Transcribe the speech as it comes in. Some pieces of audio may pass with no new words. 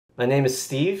My name is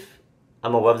Steve.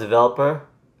 I'm a web developer.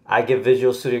 I give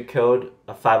Visual Studio Code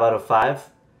a 5 out of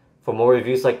 5. For more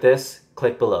reviews like this,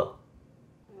 click below.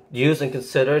 Used and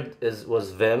considered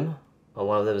was Vim.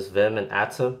 One of them is Vim and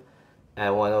Atom.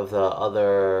 And one of the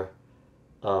other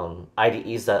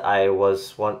IDEs that I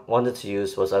wanted to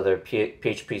use was either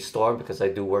PHP Storm, because I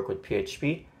do work with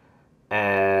PHP,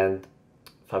 and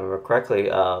if I remember correctly,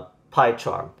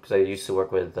 PyCharm, because I used to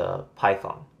work with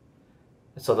Python.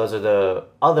 So those are the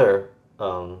other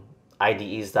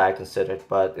IDEs that I considered,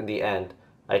 but in the end,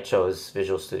 I chose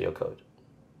Visual Studio Code.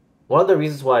 One of the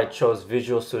reasons why I chose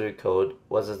Visual Studio Code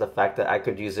was the fact that I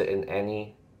could use it in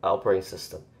any operating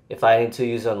system. If I need to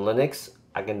use it on Linux,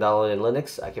 I can download it in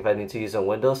Linux. If I need to use it on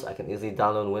Windows, I can easily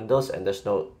download Windows, and there's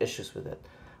no issues with it.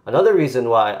 Another reason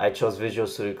why I chose Visual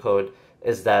Studio Code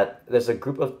is that there's a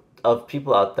group of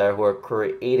people out there who are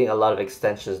creating a lot of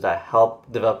extensions that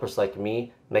help developers like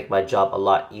me make my job a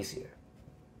lot easier.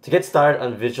 To get started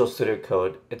on Visual Studio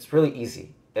Code, it's really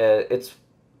easy. It's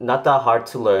not that hard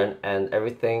to learn, and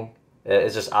everything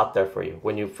is just out there for you.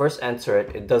 When you first enter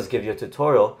it, it does give you a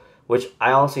tutorial, which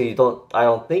I honestly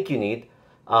don't think you need,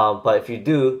 but if you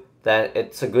do, then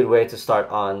it's a good way to start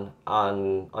on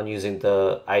using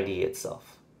the IDE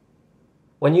itself.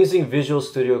 When using Visual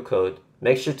Studio Code,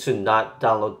 make sure to not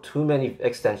download too many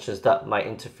extensions that might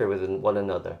interfere with one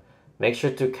another. Make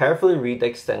sure to carefully read the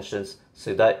extensions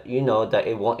so that you know that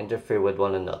it won't interfere with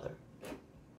one another.